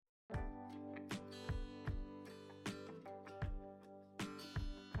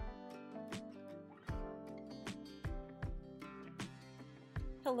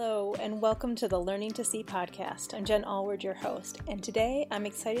Hello, and welcome to the Learning to See podcast. I'm Jen Allward, your host, and today I'm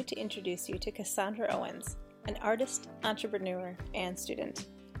excited to introduce you to Cassandra Owens, an artist, entrepreneur, and student.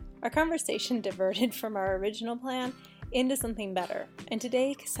 Our conversation diverted from our original plan into something better, and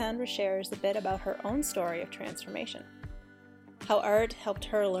today Cassandra shares a bit about her own story of transformation. How art helped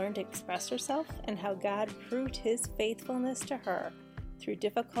her learn to express herself, and how God proved His faithfulness to her through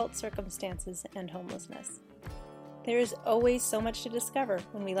difficult circumstances and homelessness. There is always so much to discover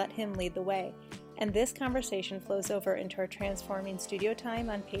when we let Him lead the way, and this conversation flows over into our Transforming Studio time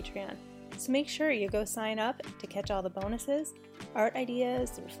on Patreon. So make sure you go sign up to catch all the bonuses, art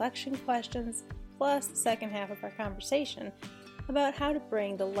ideas, reflection questions, plus the second half of our conversation about how to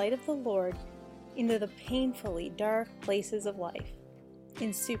bring the light of the Lord into the painfully dark places of life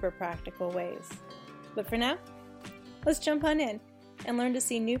in super practical ways. But for now, let's jump on in and learn to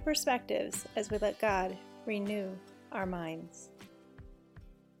see new perspectives as we let God renew our minds.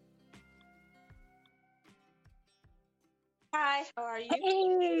 Hi, how are you?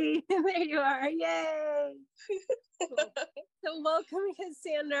 Hey, there you are. Yay. Cool. So welcome,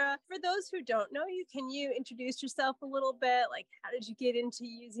 Cassandra. For those who don't know you, can you introduce yourself a little bit? Like, how did you get into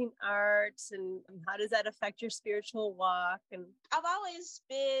using art, and how does that affect your spiritual walk? And I've always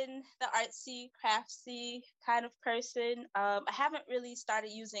been the artsy, craftsy kind of person. I haven't really started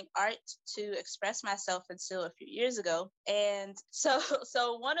using art to express myself until a few years ago. And so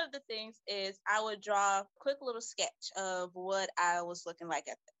one of the things is I would draw a quick little sketch of what I was looking like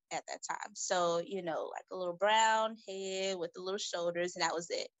at that time. So, like a little brown head with the little shoulders, and that was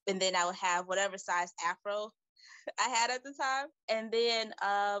it. And then I would have whatever size afro I had at the time. And then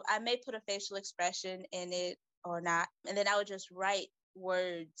I may put a facial expression in it or not. And then I would just write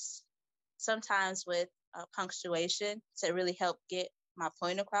words, sometimes with punctuation, to really help get my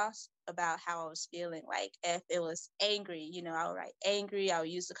point across about how I was feeling. Like if it was angry, I would write angry. I would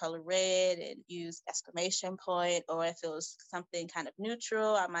use the color red and use exclamation point. Or if it was something kind of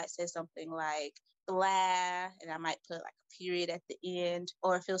neutral, I might say something like glad, and I might put like a period at the end.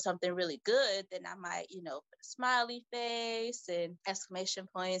 Or if it was something really good, then I might, put a smiley face and exclamation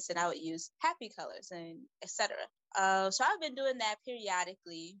points, and I would use happy colors and etc. So I've been doing that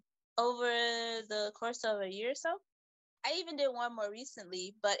periodically over the course of a year or so. I even did one more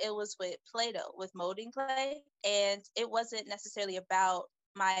recently, but it was with Play-Doh, with molding clay. And it wasn't necessarily about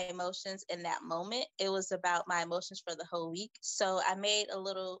my emotions in that moment. It was about my emotions for the whole week. So I made a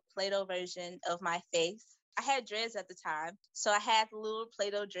little Play-Doh version of my face. I had dreads at the time, so I had little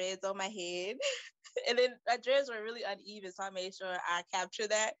Play-Doh dreads on my head. And then my dreads were really uneven, so I made sure I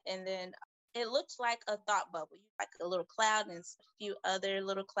captured that. And then it looked like a thought bubble, like a little cloud and a few other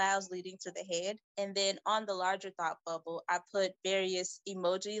little clouds leading to the head. And then on the larger thought bubble, I put various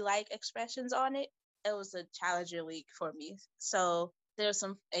emoji-like expressions on it. It was a challenging week for me. So there's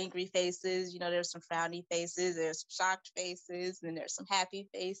some angry faces, there's some frowny faces, there's some shocked faces, and there's some happy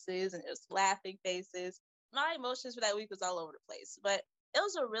faces, and there's laughing faces. My emotions for that week was all over the place, but it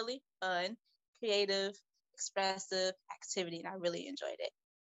was a really fun, creative, expressive activity, and I really enjoyed it.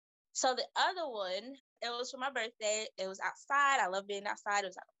 So the other one, it was for my birthday. It was outside. I love being outside. It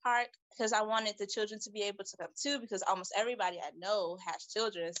was at a park because I wanted the children to be able to come too, because almost everybody I know has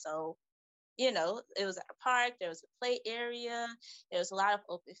children. So, it was at a park. There was a play area. There was a lot of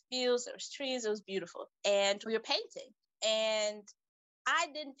open fields. There was trees. It was beautiful. And we were painting. And I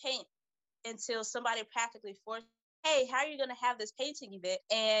didn't paint until somebody practically forced, hey, how are you going to have this painting event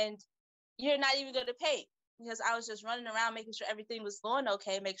and you're not even going to paint? Because I was just running around making sure everything was going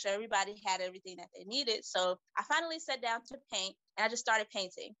okay, make sure everybody had everything that they needed. So I finally sat down to paint, and I just started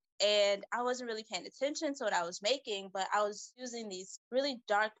painting. And I wasn't really paying attention to what I was making, but I was using these really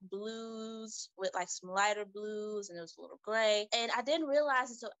dark blues with like some lighter blues, and it was a little gray. And I didn't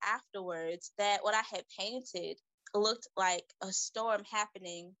realize until afterwards that what I had painted looked like a storm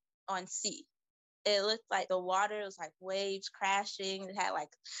happening on sea. It looked like the water was like waves crashing. It had like,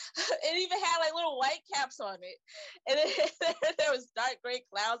 it even had like little white caps on it. And then there was dark gray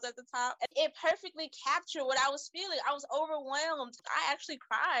clouds at the top. And it perfectly captured what I was feeling. I was overwhelmed. I actually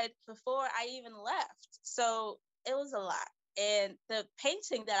cried before I even left. So it was a lot. And the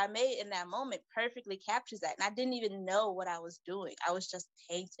painting that I made in that moment perfectly captures that. And I didn't even know what I was doing. I was just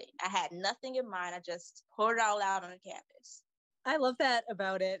painting. I had nothing in mind. I just poured it all out on the canvas. I love that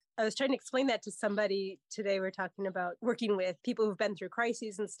about it. I was trying to explain that to somebody today. We're talking about working with people who've been through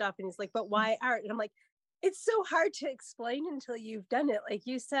crises and stuff. And he's like, but why art? And I'm like, It's so hard to explain until you've done it. Like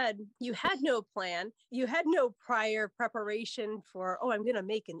you said, you had no plan. You had no prior preparation for, oh, I'm going to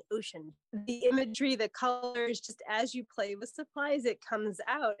make an ocean. The imagery, the colors, just as you play with supplies, it comes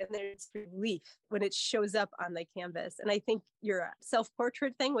out and there's relief when it shows up on the canvas. And I think your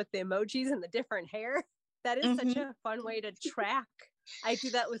self-portrait thing with the emojis and the different hair, that is such a fun way to track. I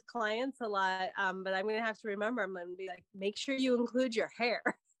do that with clients a lot, but I'm going to have to remember, I'm going to be like, make sure you include your hair.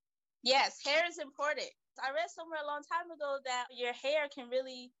 Yes, hair is important. I read somewhere a long time ago that your hair can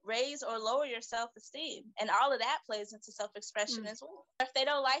really raise or lower your self-esteem. And all of that plays into self-expression as well. If they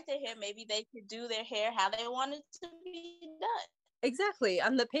don't like their hair, maybe they could do their hair how they want it to be done. Exactly.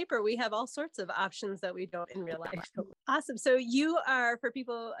 On the paper, we have all sorts of options that we don't in real life. Awesome. So you are, for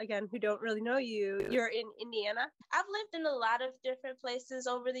people, again, who don't really know you, you're in Indiana? I've lived in a lot of different places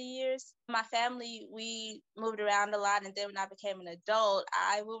over the years. My family, we moved around a lot. And then when I became an adult,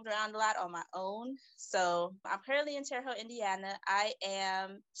 I moved around a lot on my own. So I'm currently in Terre Haute, Indiana. I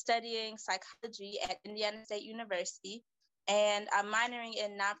am studying psychology at Indiana State University. And I'm minoring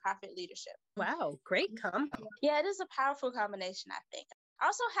in nonprofit leadership. Wow, great combo. Yeah, it is a powerful combination, I think. I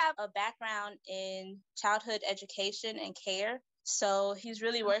also have a background in childhood education and care. So he's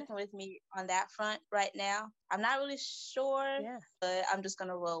really working with me on that front right now. I'm not really sure, but I'm just going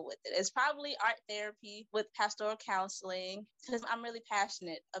to roll with it. It's probably art therapy with pastoral counseling because I'm really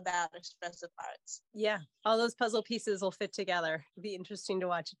passionate about expressive arts. Yeah, all those puzzle pieces will fit together. It'll be interesting to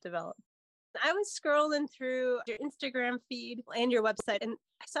watch it develop. I was scrolling through your Instagram feed and your website, and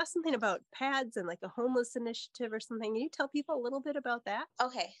I saw something about pads and like a homeless initiative or something. Can you tell people a little bit about that?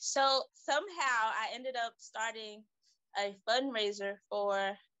 Okay, so somehow I ended up starting a fundraiser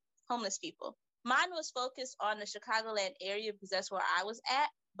for homeless people. Mine was focused on the Chicagoland area because that's where I was at,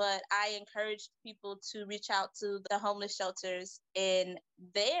 but I encouraged people to reach out to the homeless shelters in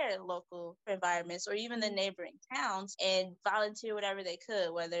their local environments or even the neighboring towns and volunteer whatever they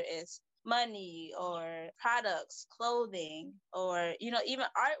could, whether it's money or products, clothing, or, you know, even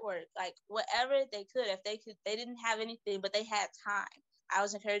artwork, like whatever they could. If they didn't have anything, but they had time. I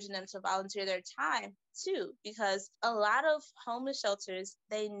was encouraging them to volunteer their time too, because a lot of homeless shelters,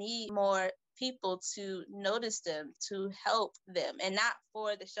 they need more people to notice them, to help them, and not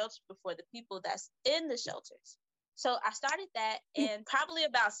for the shelter, but for the people that's in the shelters. So I started that, and probably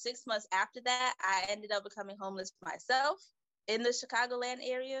about 6 months after that, I ended up becoming homeless myself in the Chicagoland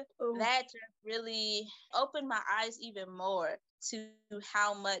area. That just really opened my eyes even more to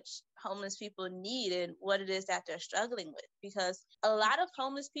how much homeless people need and what it is that they're struggling with. Because a lot of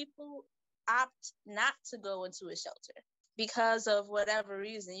homeless people opt not to go into a shelter because of whatever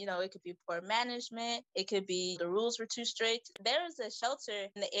reason. You know, it could be poor management. It could be the rules were too strict. There was a shelter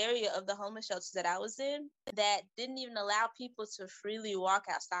in the area of the homeless shelters that I was in that didn't even allow people to freely walk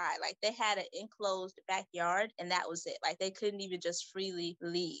outside. Like they had an enclosed backyard and that was it. Like they couldn't even just freely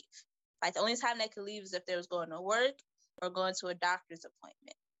leave. Like the only time they could leave is if they was going to work or going to a doctor's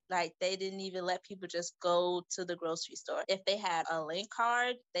appointment. Like they didn't even let people just go to the grocery store. If they had a link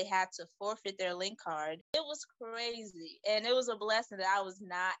card, they had to forfeit their link card. It was crazy. And it was a blessing that I was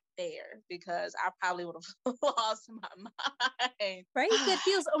not there because I probably would have lost my mind. Right? That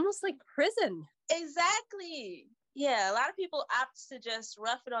feels almost like prison. Exactly. Yeah, a lot of people opt to just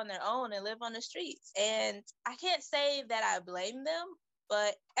rough it on their own and live on the streets. And I can't say that I blame them,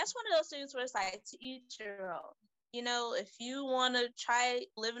 but that's one of those things where it's like to each your own. You know, if you want to try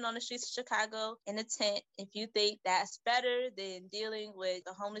living on the streets of Chicago in a tent, if you think that's better than dealing with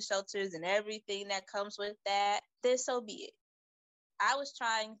the homeless shelters and everything that comes with that, then so be it. I was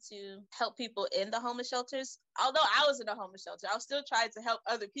trying to help people in the homeless shelters. Although I was in a homeless shelter, I was still trying to help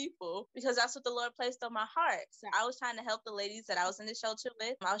other people because that's what the Lord placed on my heart. So I was trying to help the ladies that I was in the shelter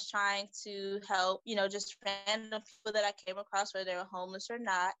with. I was trying to help, you know, just random people that I came across, whether they were homeless or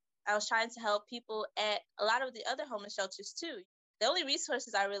not. I was trying to help people at a lot of the other homeless shelters too. The only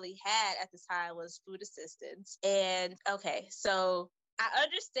resources I really had at the time was food assistance. And okay, so I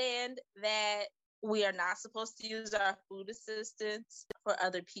understand that we are not supposed to use our food assistance for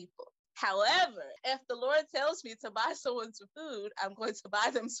other people. However, if the Lord tells me to buy someone some food, I'm going to buy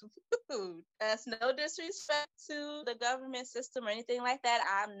them some food. That's no disrespect to the government system or anything like that.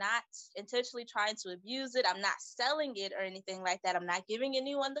 I'm not intentionally trying to abuse it. I'm not selling it or anything like that. I'm not giving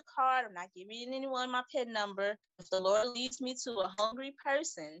anyone the card. I'm not giving anyone my PIN number. If the Lord leads me to a hungry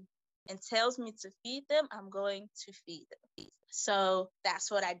person and tells me to feed them, I'm going to feed them. So that's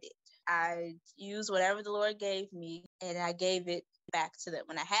what I did. I used whatever the Lord gave me and I gave it back to them.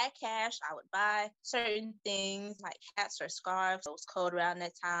 When I had cash, I would buy certain things like hats or scarves. It was cold around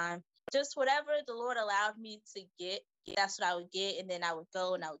that time. Just whatever the Lord allowed me to get, that's what I would get. And then I would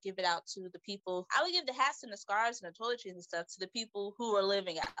go and I would give it out to the people. I would give the hats and the scarves and the toiletries and stuff to the people who were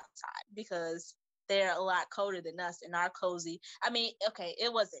living outside, because they're a lot colder than us and our cozy. I mean, okay,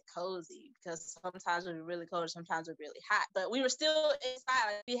 it wasn't cozy because sometimes it would be really cold, sometimes it would be really hot, but we were still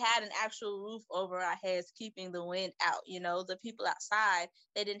inside. We had an actual roof over our heads, keeping the wind out. The people outside,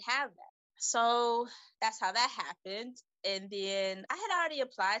 they didn't have that. So that's how that happened. And then I had already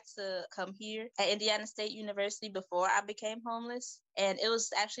applied to come here at Indiana State University before I became homeless. And it was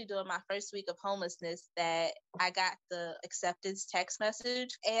actually during my first week of homelessness that I got the acceptance text message.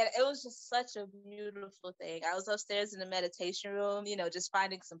 And it was just such a beautiful thing. I was upstairs in the meditation room, just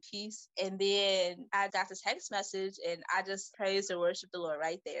finding some peace. And then I got this text message and I just praised and worshiped the Lord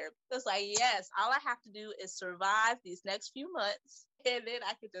right there. It was like, yes, all I have to do is survive these next few months. And then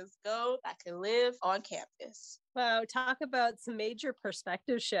I could just go, I could live on campus. Wow, talk about some major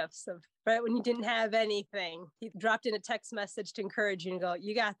perspective shifts of right when you didn't have anything. He dropped in a text message to encourage you and go,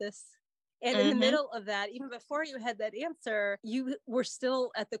 you got this. And in the middle of that, even before you had that answer, you were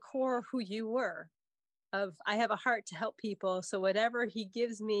still at the core of who you were, of I have a heart to help people. So whatever he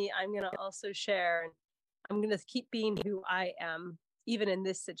gives me, I'm going to also share. And I'm going to keep being who I am, even in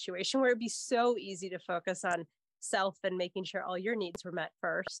this situation where it'd be so easy to focus on self and making sure all your needs were met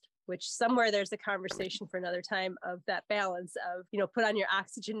first, which somewhere there's a conversation for another time of that balance of, put on your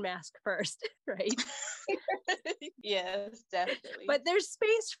oxygen mask first, right? Yes, definitely. But there's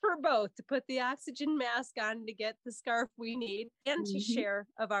space for both, to put the oxygen mask on to get the scarf we need and to share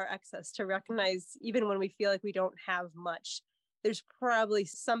of our excess, to recognize even when we feel like we don't have much, there's probably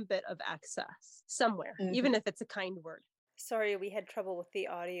some bit of excess somewhere, even if it's a kind word. Sorry, we had trouble with the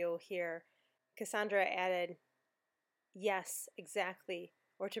audio here. Cassandra added, yes, exactly,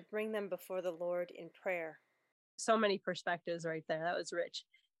 or to bring them before the Lord in prayer. So many perspectives right there. That was rich.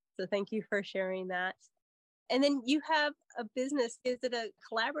 So thank you for sharing that. And then you have a business. Is it a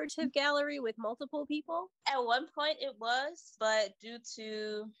collaborative gallery with multiple people? At one point it was, but due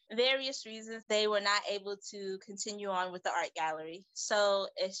to various reasons, they were not able to continue on with the art gallery. So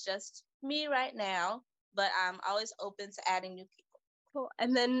it's just me right now, but I'm always open to adding new people. Cool.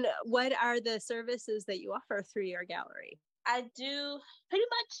 And then what are the services that you offer through your gallery? I do pretty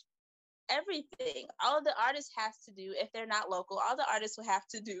much everything. All the artists have to do, if they're not local, all the artists will have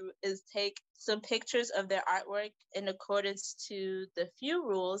to do is take some pictures of their artwork in accordance to the few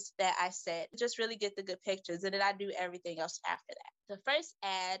rules that I set. Just really get the good pictures, and then I do everything else after that. The first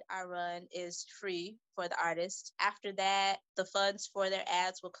ad I run is free for the artist. After that, the funds for their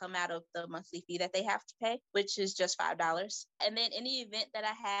ads will come out of the monthly fee that they have to pay, which is just $5. And then any event that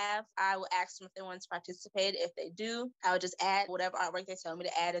I have, I will ask them if they want to participate. If they do, I will just add whatever artwork they tell me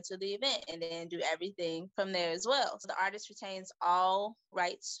to add into the event and then do everything from there as well. So the artist retains all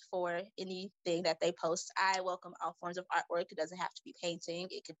rights for anything that they post. I welcome all forms of artwork. It doesn't have to be painting.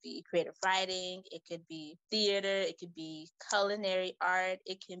 It could be creative writing. It could be theater. It could be culinary art.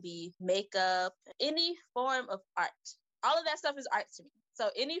 It can be makeup, any form of art. All of that stuff is art to me. So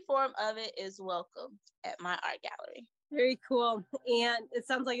any form of it is welcome at my art gallery. Very cool. And it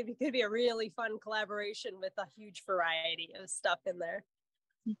sounds like it could be a really fun collaboration with a huge variety of stuff in there.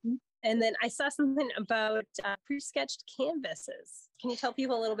 And then I saw something about pre-sketched canvases. Can you tell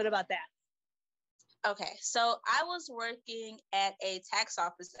people a little bit about that? Okay, so I was working at a tax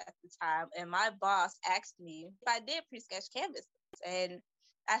office at the time, and my boss asked me if I did pre-sketched canvases. And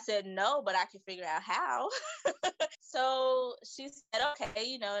I said no, but I can figure out how. So she said,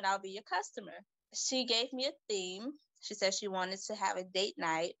 okay, and I'll be your customer. She gave me a theme. She said she wanted to have a date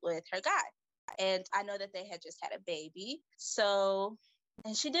night with her guy. And I know that they had just had a baby.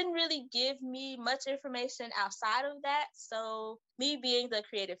 And she didn't really give me much information outside of that. So me being the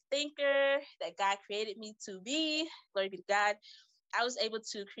creative thinker that God created me to be, glory be to God, I was able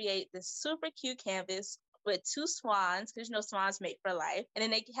to create this super cute canvas with two swans, because swans mate for life. And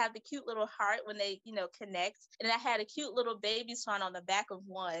then they have the cute little heart when they, connect. And then I had a cute little baby swan on the back of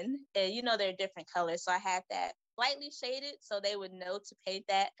one. And they're different colors. So I had that slightly shaded so they would know to paint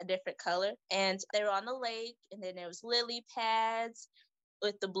that a different color. And they were on the lake. And then there was lily pads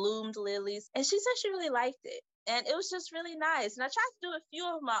with the bloomed lilies. And she said she really liked it. And it was just really nice. And I tried to do a few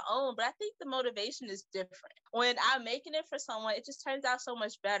of my own, but I think the motivation is different. When I'm making it for someone, it just turns out so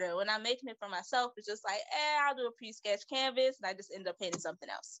much better. When I'm making it for myself, it's just like, I'll do a pre-sketch canvas, and I just end up painting something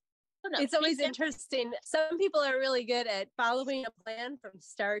else. It's always interesting. Some people are really good at following a plan from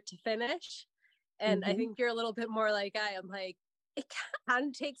start to finish. And I think you're a little bit more like I am. Like, it kind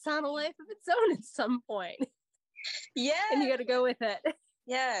of takes on a life of its own at some point. Yeah. And you got to go with it.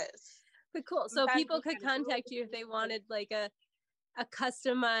 Yes. But cool. So people could contact you if they wanted like a a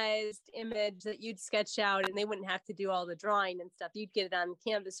customized image that you'd sketch out and they wouldn't have to do all the drawing and stuff. You'd get it on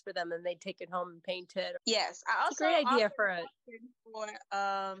canvas for them and they'd take it home and paint it. Yes, I It's a also great idea offer for it. for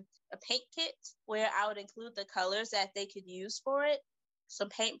a paint kit where I would include the colors that they could use for it. Some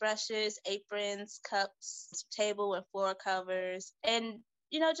paintbrushes, aprons, cups, some table and floor covers, and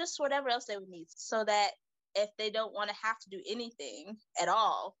just whatever else they would need, so that if they don't want to have to do anything at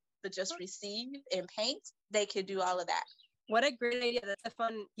all but just receive and paint, they could do all of that. What a great idea. That's a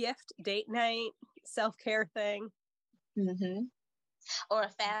fun gift, date night, self-care thing. Mm-hmm. Or a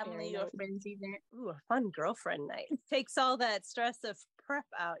family or friends event. Ooh, a fun girlfriend night. It takes all that stress of prep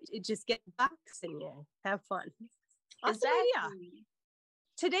out. It just gets boxed in you. Have fun. Awesome Exactly. idea.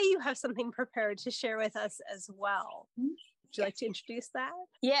 Today you have something prepared to share with us as well. Would you like to introduce that?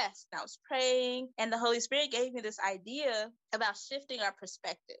 Yes. I was praying and the Holy Spirit gave me this idea about shifting our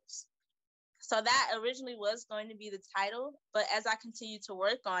perspectives. So that originally was going to be the title, but as I continued to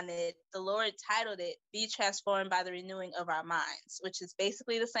work on it, the Lord titled it, Be Transformed by the Renewing of Our Minds, which is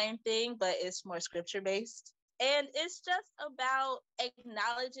basically the same thing, but it's more scripture-based. And it's just about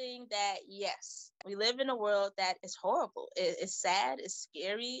acknowledging that, yes, we live in a world that is horrible. It's sad, it's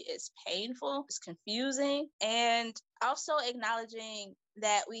scary, it's painful, it's confusing. And also acknowledging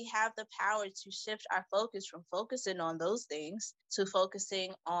that we have the power to shift our focus from focusing on those things to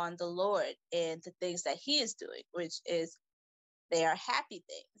focusing on the Lord and the things that He is doing, which is they are happy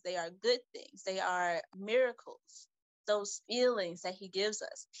things, they are good things, they are miracles, those feelings that He gives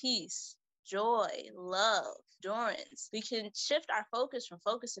us, peace, joy, love, endurance. We can shift our focus from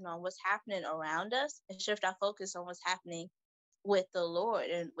focusing on what's happening around us and shift our focus on what's happening with the Lord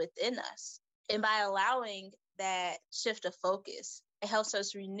and within us. And by allowing that shift of focus, it helps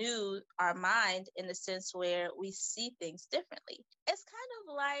us renew our mind in the sense where we see things differently. It's kind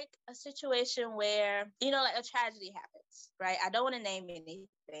of like a situation where, like a tragedy happens, right? I don't want to name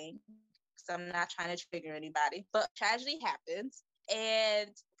anything because I'm not trying to trigger anybody, but tragedy happens and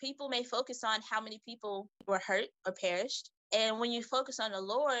people may focus on how many people were hurt or perished. And when you focus on the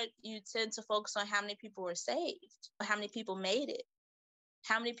Lord, you tend to focus on how many people were saved, or how many people made it.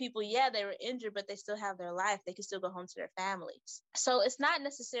 How many people, they were injured, but they still have their life. They can still go home to their families. So it's not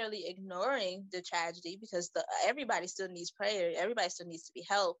necessarily ignoring the tragedy because everybody still needs prayer. Everybody still needs to be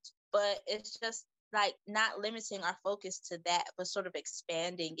helped. But it's just like not limiting our focus to that, but sort of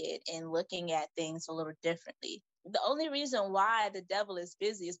expanding it and looking at things a little differently. The only reason why the devil is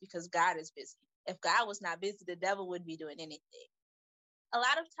busy is because God is busy. If God was not busy, the devil wouldn't be doing anything. A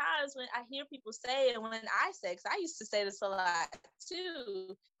lot of times when I hear people say, and when I say, because I used to say this a lot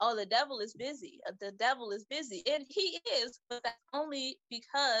too, oh, the devil is busy. The devil is busy. And he is, but that's only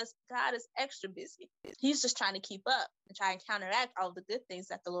because God is extra busy. He's just trying to keep up and try and counteract all the good things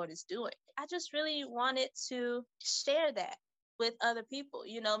that the Lord is doing. I just really wanted to share that with other people,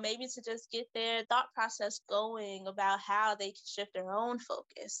 maybe to just get their thought process going about how they can shift their own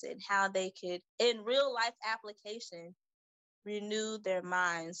focus and how they could, in real life application, renew their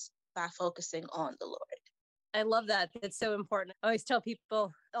minds by focusing on the Lord. I love that. It's so important. I always tell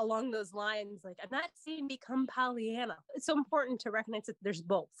people along those lines, like, I'm not saying become Pollyanna. It's so important to recognize that there's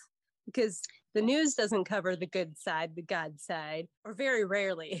both, because the news doesn't cover the good side, the God side, or very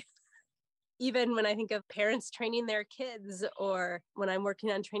rarely. Even when I think of parents training their kids, or when I'm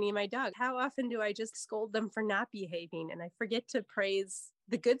working on training my dog, how often do I just scold them for not behaving? And I forget to praise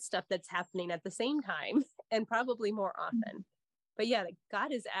the good stuff that's happening at the same time, and probably more often. But yeah,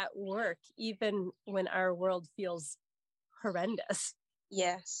 God is at work even when our world feels horrendous.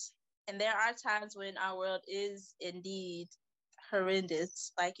 Yes. And there are times when our world is indeed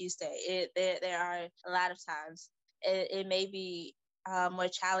horrendous, like you say. There are a lot of times. It may be more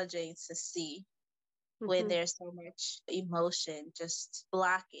challenging to see when there's so much emotion just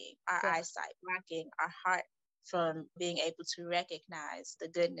blocking our eyesight, blocking our heart from being able to recognize the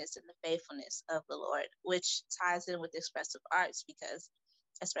goodness and the faithfulness of the Lord, which ties in with expressive arts, because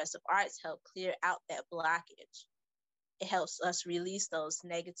expressive arts help clear out that blockage. It helps us release those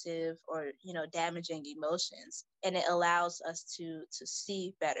negative or, damaging emotions, and it allows us to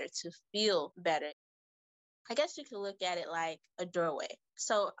see better, to feel better. I guess you could look at it like a doorway.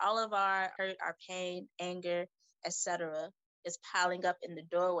 So all of our hurt, our pain, anger, etc., is piling up in the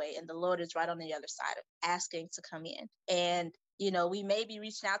doorway, and the Lord is right on the other side of asking to come in. And, we may be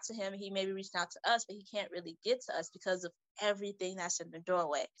reaching out to him, he may be reaching out to us, but he can't really get to us because of everything that's in the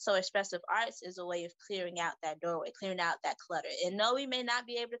doorway. So expressive arts is a way of clearing out that doorway, clearing out that clutter. And no, we may not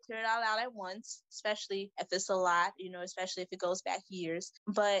be able to clear it all out at once, especially if it's a lot, especially if it goes back years,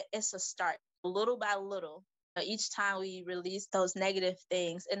 but it's a start, little by little. Each time we release those negative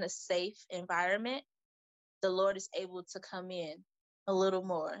things in a safe environment, the Lord is able to come in a little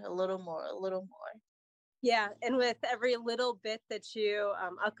more, a little more, a little more. Yeah. And with every little bit that you,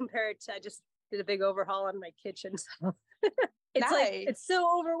 I'll compare it to, I just did a big overhaul on my kitchen. So it's Nice. like, it's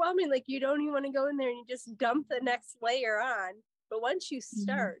so overwhelming. Like you don't even want to go in there and you just dump the next layer on. But once you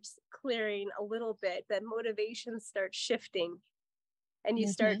start clearing a little bit, then motivation starts shifting and you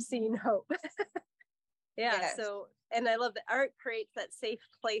start seeing hope. Yeah. Yes. So, and I love that art creates that safe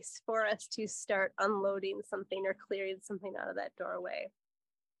place for us to start unloading something or clearing something out of that doorway.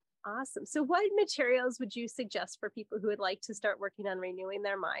 Awesome. So what materials would you suggest for people who would like to start working on renewing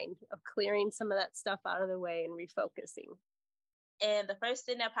their mind, of clearing some of that stuff out of the way and refocusing? And the first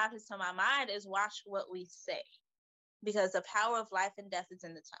thing that pops into my mind is watch what we say, because the power of life and death is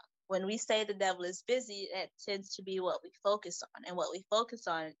in the tongue. When we say the devil is busy, that tends to be what we focus on. And what we focus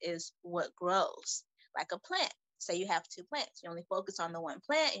on is what grows, like a plant. Say you have 2 plants. You only focus on the one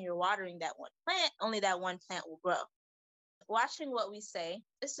plant and you're watering that one plant, only that one plant will grow. Watching what we say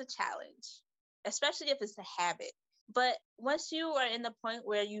is a challenge, especially if it's a habit. But once you are in the point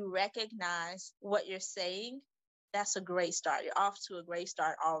where you recognize what you're saying, that's a great start. You're off to a great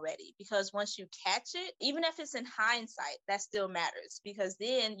start already, because once you catch it, even if it's in hindsight, that still matters, because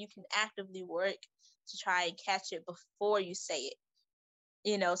then you can actively work to try and catch it before you say it.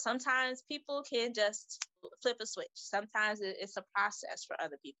 You know, sometimes people can just flip a switch. Sometimes it's a process for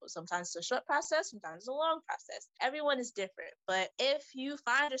other people. Sometimes it's a short process. Sometimes it's a long process. Everyone is different. But if you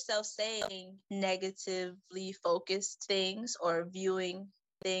find yourself saying negatively focused things or viewing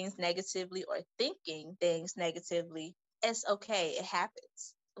things negatively or thinking things negatively, it's okay. It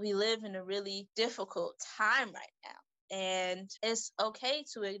happens. We live in a really difficult time right now. And it's okay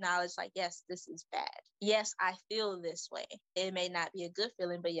to acknowledge, like, yes, this is bad. Yes, I feel this way. It may not be a good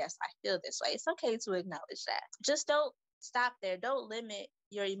feeling, but yes, I feel this way. It's okay to acknowledge that. Just don't stop there. Don't limit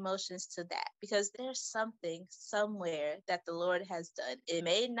your emotions to that, because there's something somewhere that the Lord has done. It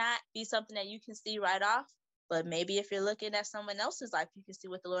may not be something that you can see right off, but maybe if you're looking at someone else's life, you can see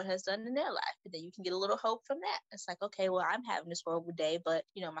what the Lord has done in their life. And then you can get a little hope from that. It's like, okay, well, I'm having this horrible day, but,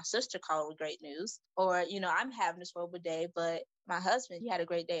 you know, my sister called with great news. Or, you know, I'm having this horrible day, but my husband, he had a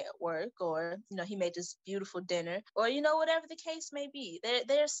great day at work. Or, you know, he made this beautiful dinner. Or, you know, whatever the case may be.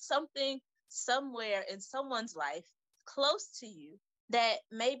 There's something somewhere in someone's life close to you that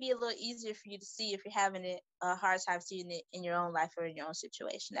may be a little easier for you to see if you're having a hard time seeing it in your own life or in your own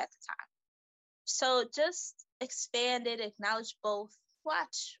situation at the time. So just expand it, acknowledge both,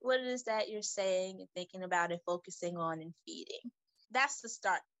 watch what it is that you're saying and thinking about and focusing on and feeding. That's the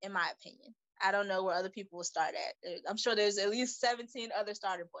start, in my opinion. I don't know where other people will start at. I'm sure there's at least 17 other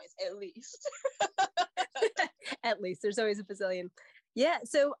starting points, at least. At least. There's always a bazillion. Yeah.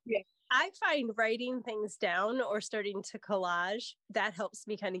 So I find writing things down or starting to collage, that helps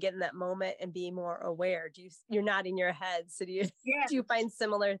me kind of get in that moment and be more aware. You're nodding your head. So do you find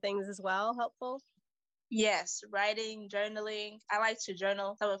similar things as well helpful? Yes, writing, journaling. I like to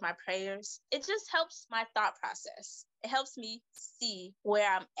journal some of my prayers. It just helps my thought process. It helps me see where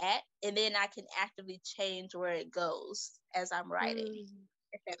I'm at, and then I can actively change where it goes as I'm writing,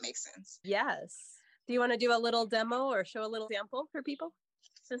 if that makes sense. Yes. Do you want to do a little demo or show a little example for people?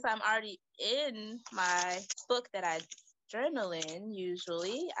 Since I'm already in my book that I journal in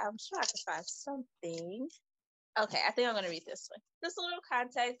usually, I'm sure I can find something. Okay, I think I'm going to read this one. Just a little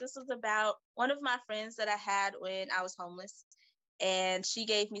context. This was about one of my friends that I had when I was homeless, and she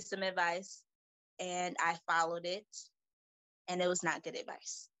gave me some advice, and I followed it, and it was not good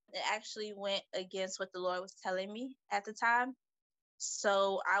advice. It actually went against what the Lord was telling me at the time.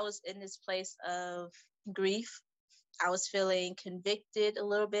 So I was in this place of grief. I was feeling convicted a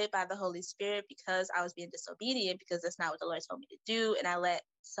little bit by the Holy Spirit because I was being disobedient, because that's not what the Lord told me to do. And I let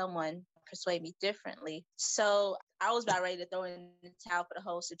someone persuade me differently. So I was about ready to throw in the towel for the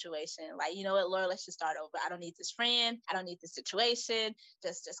whole situation. Like, you know what, Lord, let's just start over. I don't need this friend. I don't need this situation.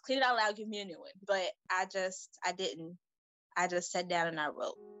 Just clean it out loud. Give me a new one. But I didn't. I just sat down and I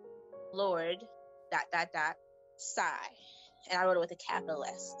wrote, Lord, ... sigh. And I wrote it with a capital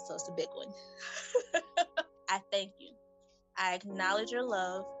S. So it's a big one. I thank you. I acknowledge your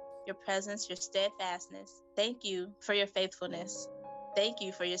love, your presence, your steadfastness. Thank you for your faithfulness. Thank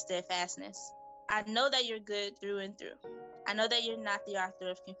you for your steadfastness. I know that you're good through and through. I know that you're not the author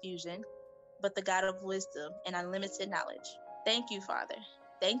of confusion, but the God of wisdom and unlimited knowledge. Thank you, Father.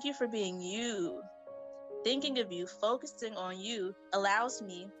 Thank you for being you. Thinking of you, focusing on you, allows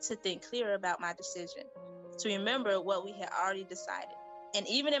me to think clearer about my decision, to remember what we had already decided. And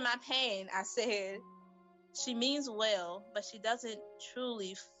even in my pain, I said, She means well, but she doesn't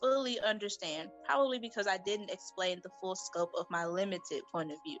truly, fully understand, probably because I didn't explain the full scope of my limited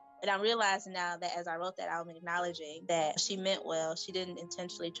point of view. And I'm realizing now that as I wrote that, I'm acknowledging that she meant well. She didn't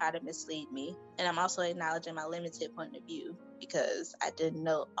intentionally try to mislead me. And I'm also acknowledging my limited point of view because I didn't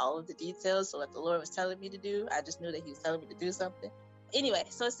know all of the details. So what the Lord was telling me to do, I just knew that he was telling me to do something. Anyway,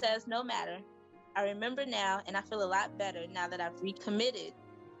 so it says, no matter. I remember now, and I feel a lot better now that I've recommitted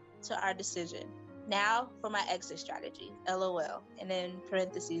to our decision. Now for my exit strategy, LOL. And in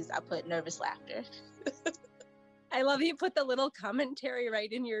parentheses, I put nervous laughter. I love you put the little commentary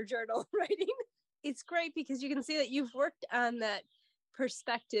right in your journal writing. It's great because you can see that you've worked on that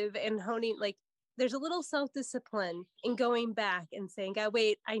perspective and honing, like there's a little self-discipline in going back and saying, God,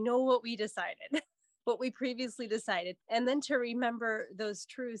 wait, I know what we decided, what we previously decided. And then to remember those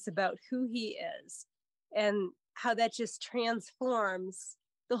truths about who he is and how that just transforms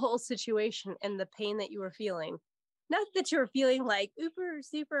the whole situation and the pain that you were feeling. Not that you're feeling like uber,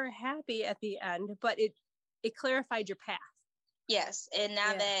 super happy at the end, but it clarified your path. Yes. And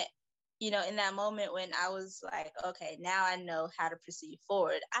now that, in that moment when I was like, okay, now I know how to proceed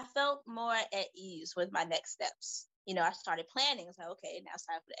forward, I felt more at ease with my next steps. I started planning. It's like, okay, now it's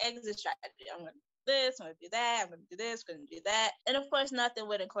time for the exit strategy. I'm going to do this, I'm going to do that, I'm going to do this, I'm going to do that. And of course, nothing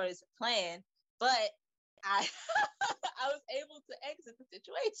went according to plan, but I was able to exit the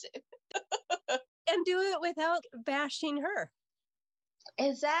situation. And do it without bashing her.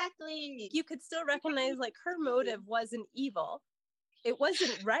 Exactly. You could still recognize like her motive wasn't evil. It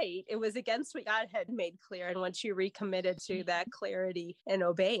wasn't right. It was against what God had made clear. And once you recommitted to that clarity and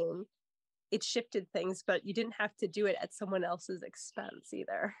obeying, it shifted things, but you didn't have to do it at someone else's expense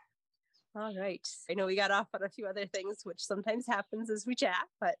either. All right. I know we got off on a few other things, which sometimes happens as we chat,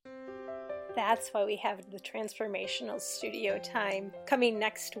 but that's why we have the Transformational Studio Time. Coming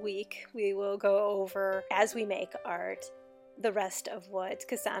next week, we will go over, as we make art, the rest of what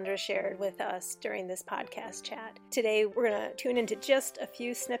Cassandra shared with us during this podcast chat. Today, we're going to tune into just a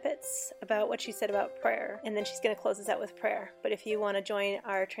few snippets about what she said about prayer, and then she's going to close us out with prayer. But if you want to join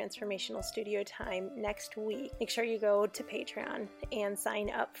our Transformational Studio Time next week, make sure you go to Patreon and sign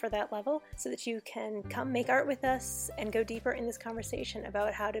up for that level so that you can come make art with us and go deeper in this conversation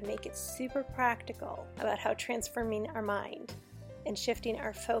about how to make it super practical, about how transforming our mind and shifting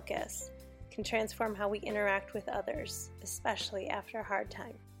our focus can transform how we interact with others, especially after a hard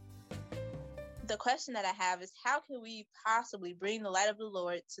time. The question that I have is, how can we possibly bring the light of the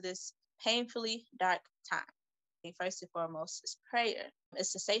Lord to this painfully dark time? First and foremost is prayer.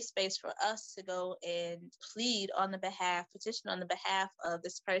 It's a safe space for us to go and plead on the behalf, petition on the behalf of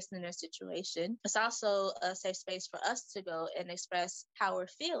this person in their situation. It's also a safe space for us to go and express how we're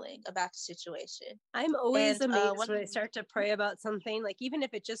feeling about the situation. I'm always amazed when I start to pray about something, like even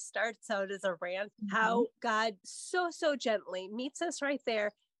if it just starts out as a rant, how God so gently meets us right there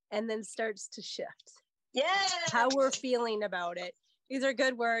and then starts to shift. Yeah. How we're feeling about it. These are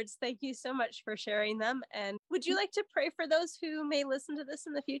good words. Thank you so much for sharing them. And would you like to pray for those who may listen to this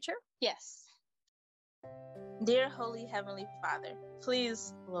in the future? Yes. Dear Holy Heavenly Father,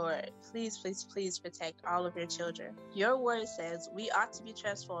 please, Lord, please protect all of your children. Your word says we ought to be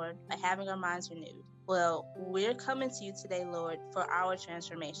transformed by having our minds renewed. Well, we're coming to you today, Lord, for our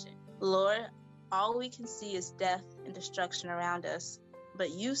transformation. Lord, all we can see is death and destruction around us.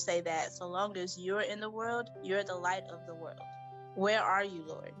 But you say that so long as you're in the world, you're the light of the world. Where are you,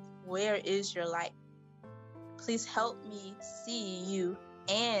 Lord? Where is your light? Please help me see you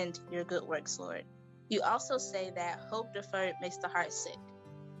and your good works, Lord. You also say that hope deferred makes the heart sick.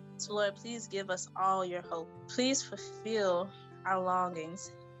 So, Lord, please give us all your hope. Please fulfill our longings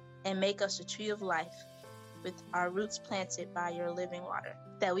and make us a tree of life with our roots planted by your living water,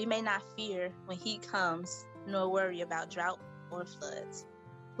 that we may not fear when heat comes, nor worry about drought or floods.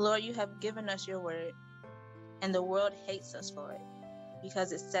 Lord, you have given us your word, and the world hates us for it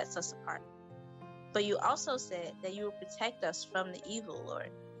because it sets us apart. But you also said that you will protect us from the evil, Lord.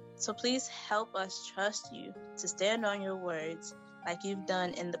 So please help us trust you to stand on your words like you've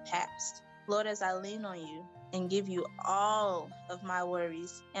done in the past. Lord, as I lean on you and give you all of my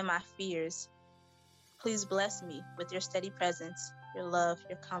worries and my fears, please bless me with your steady presence, your love,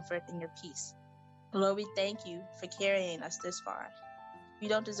 your comfort, and your peace. Lord, we thank you for carrying us this far. We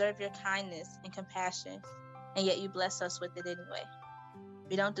don't deserve your kindness and compassion, and yet you bless us with it anyway.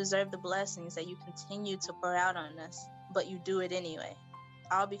 We don't deserve the blessings that you continue to pour out on us, but you do it anyway.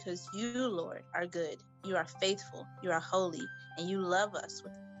 All because you, Lord, are good. You are faithful, you are holy, and you love us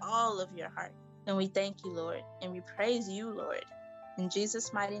with all of your heart. And we thank you, Lord, and we praise you, Lord. In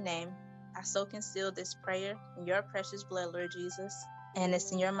Jesus' mighty name, I soak and seal this prayer in your precious blood, Lord Jesus, and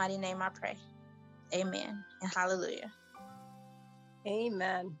it's in your mighty name I pray. Amen and hallelujah.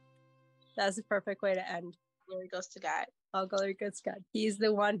 Amen. That's a perfect way to end. Glory goes to God. All glory goes to God. He's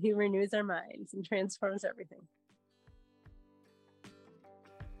the one who renews our minds and transforms everything.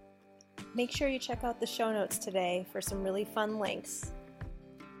 Make sure you check out the show notes today for some really fun links.